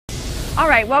All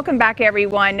right, welcome back,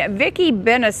 everyone. Vicky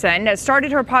Bennison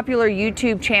started her popular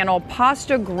YouTube channel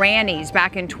Pasta Grannies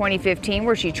back in 2015,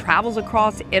 where she travels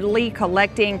across Italy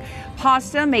collecting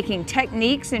pasta, making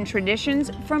techniques and traditions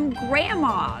from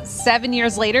grandmas. 7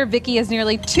 years later, Vicky has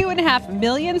nearly 2.5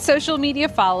 million social media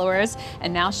followers,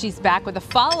 and now she's back with a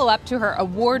follow-up to her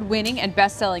award-winning and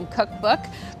best-selling cookbook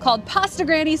called Pasta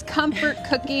Grannies Comfort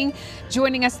Cooking.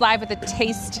 Joining us live with a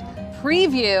taste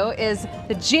preview is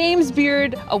the James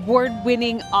Beard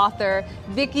award-winning author,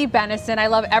 Vicky Bennison. I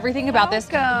love everything about this.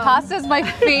 Pasta is my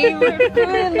favorite food,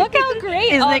 and look how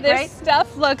great all this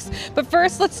stuff looks. But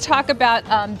first, let's talk about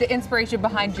the inspiration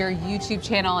behind your YouTube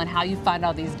channel and how you find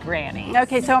all these grannies.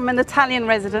 Okay, so I'm an Italian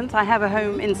resident. I have a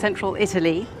home in central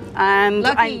Italy. And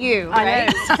Lucky you,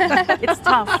 right? I know, it's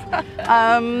tough.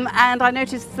 And I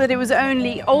noticed that it was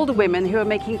only older women who are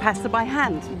making pasta by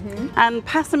hand. And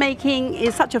pasta making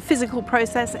is such a physical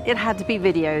process, it had to be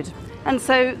videoed. And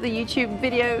so the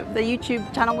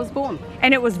YouTube channel was born.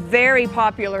 And it was very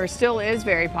popular, still is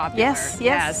very popular.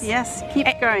 Yes, keep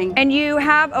going. And you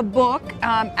have a book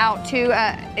out too,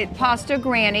 Pasta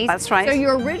Grannies. That's right. So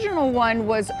your original one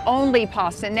was only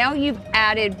pasta. Now you've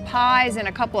added pies and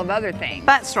a couple of other things.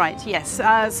 That's right, yes.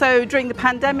 So during the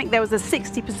pandemic, there was a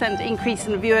 60% increase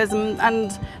in viewers,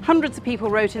 and hundreds of people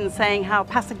wrote in saying how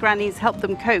Pasta Grannies helped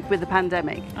them cope with the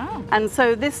pandemic. Oh. And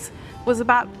so this was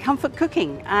about comfort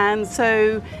cooking, and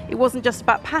so it wasn't just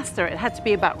about pasta, it had to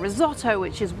be about risotto,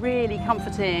 which is really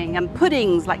comforting, and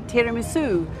puddings like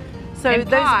tiramisu. So and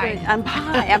pie. And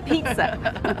pie and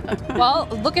pizza. Well,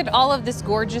 look at all of this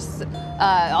gorgeous,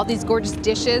 all these gorgeous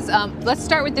dishes. Let's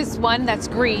start with this one that's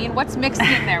green. What's mixed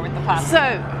in there with the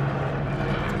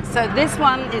pasta? So this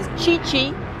one is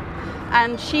Chi-Chi,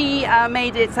 and she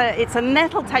made it's a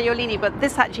nettle tagliolini, but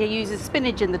this actually uses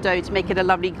spinach in the dough to make it a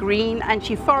lovely green, and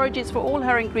she forages for all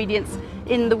her ingredients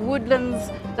in the woodlands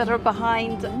that are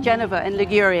behind Genova in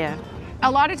Liguria. A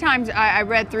lot of times I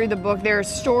read through the book, there are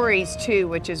stories too,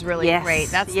 which is really great.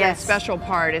 That's the special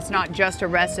part. It's not just a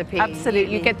recipe.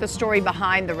 Absolutely. You get the story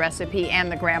behind the recipe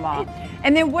and the grandma.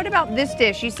 And then what about this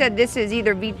dish? You said this is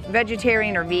either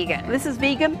vegetarian or vegan. This is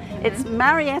vegan. It's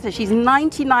Marietta. She's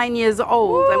 99 years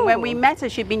old. Ooh. And when we met her,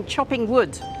 she'd been chopping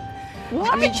wood.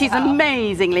 What? I mean, she's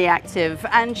amazingly active,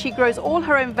 and she grows all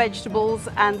her own vegetables,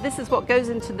 and this is what goes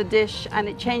into the dish, and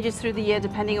it changes through the year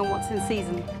depending on what's in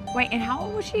season. Wait, and how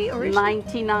old was she originally?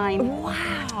 99.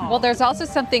 Wow. Well, there's also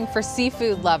something for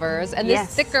seafood lovers, and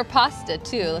this thicker pasta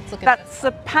too. Let's look at That's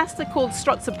a pasta called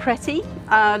strozzopreti.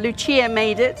 Lucia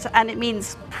made it, and it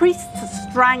means priests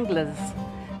stranglers,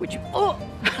 which,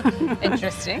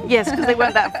 interesting. yes, because they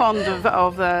weren't that fond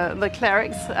of the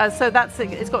clerics. So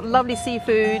it's got lovely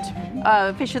seafood,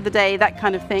 fish of the day, that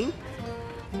kind of thing.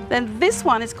 Then this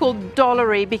one is called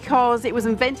dollari because it was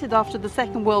invented after the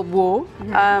Second World War,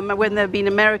 when there had been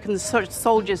American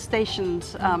soldiers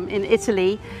stationed in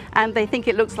Italy, and they think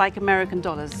it looks like American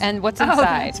dollars. And what's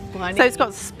inside? So it's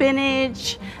got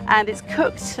spinach, and it's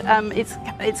cooked.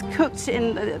 It's cooked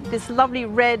in this lovely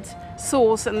red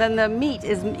sauce, and then the meat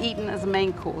is eaten as a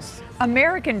main course.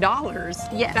 American dollars?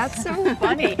 Yes. That's so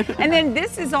funny. And then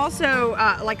this is also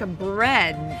like a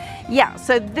bread. Yeah,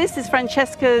 so this is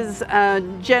Francesca's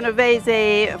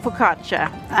Genovese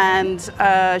focaccia, and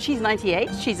she's 98.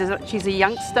 She's a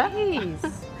youngster.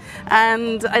 Jeez.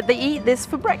 And they eat this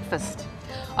for breakfast.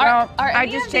 I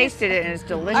just tasted it and it's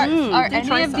delicious. Are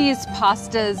any of these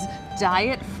pastas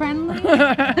diet friendly?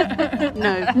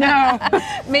 No.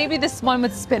 Maybe this one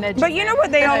with spinach. But you know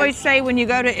what they always say when you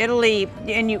go to Italy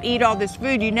and you eat all this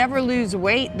food, you never lose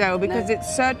weight though, because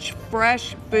it's such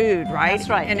fresh food, right? That's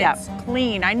right, and it's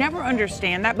clean. I never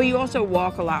understand that, but you also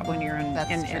walk a lot when you're in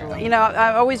Italy. You know,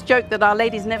 I always joke that our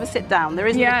ladies never sit down. There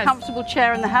isn't a comfortable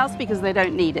chair in the house because they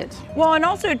don't need it. Well, and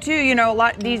also too, you know,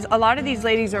 a lot of these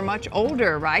ladies are much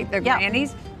older, right? They're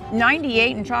grannies.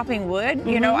 98 and chopping wood.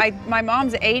 You know, my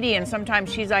mom's 80, and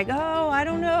sometimes she's like, oh, I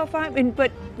don't know if I'm,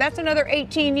 but that's another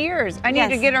 18 years. I need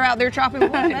to get her out there chopping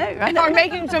wood. I know. Or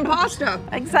making some pasta.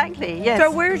 Exactly, yes.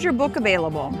 So where's your book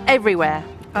available? Everywhere.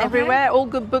 Okay. Everywhere, all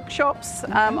good bookshops,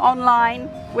 online,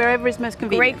 wherever is most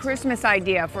convenient. Great Christmas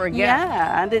idea for a gift.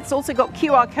 Yeah, and it's also got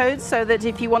QR codes so that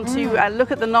if you want to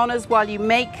look at the nonnas while you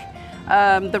make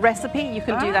the recipe, you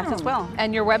can do that as well.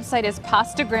 And your website is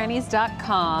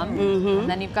pastagrannies.com, and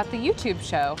then you've got the YouTube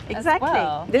show as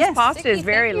well. This pasta is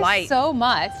very light. Thank you so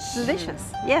much.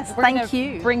 Delicious. Yes, We're thank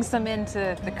you. Bring some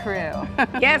into the crew.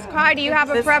 Yes, Kai, do you have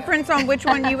a preference on which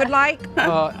one you would like?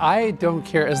 I don't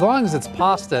care. As long as it's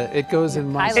pasta, it goes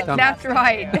in my stomach. That's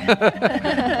right.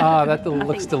 That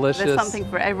looks delicious. There's something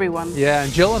for everyone. Yeah,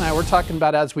 and Jill and I were talking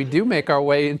about, as we do make our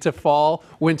way into fall,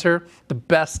 winter, the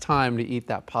best time to eat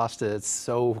that pasta pasta. It's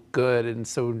so good and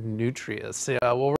so nutritious. Yeah, well,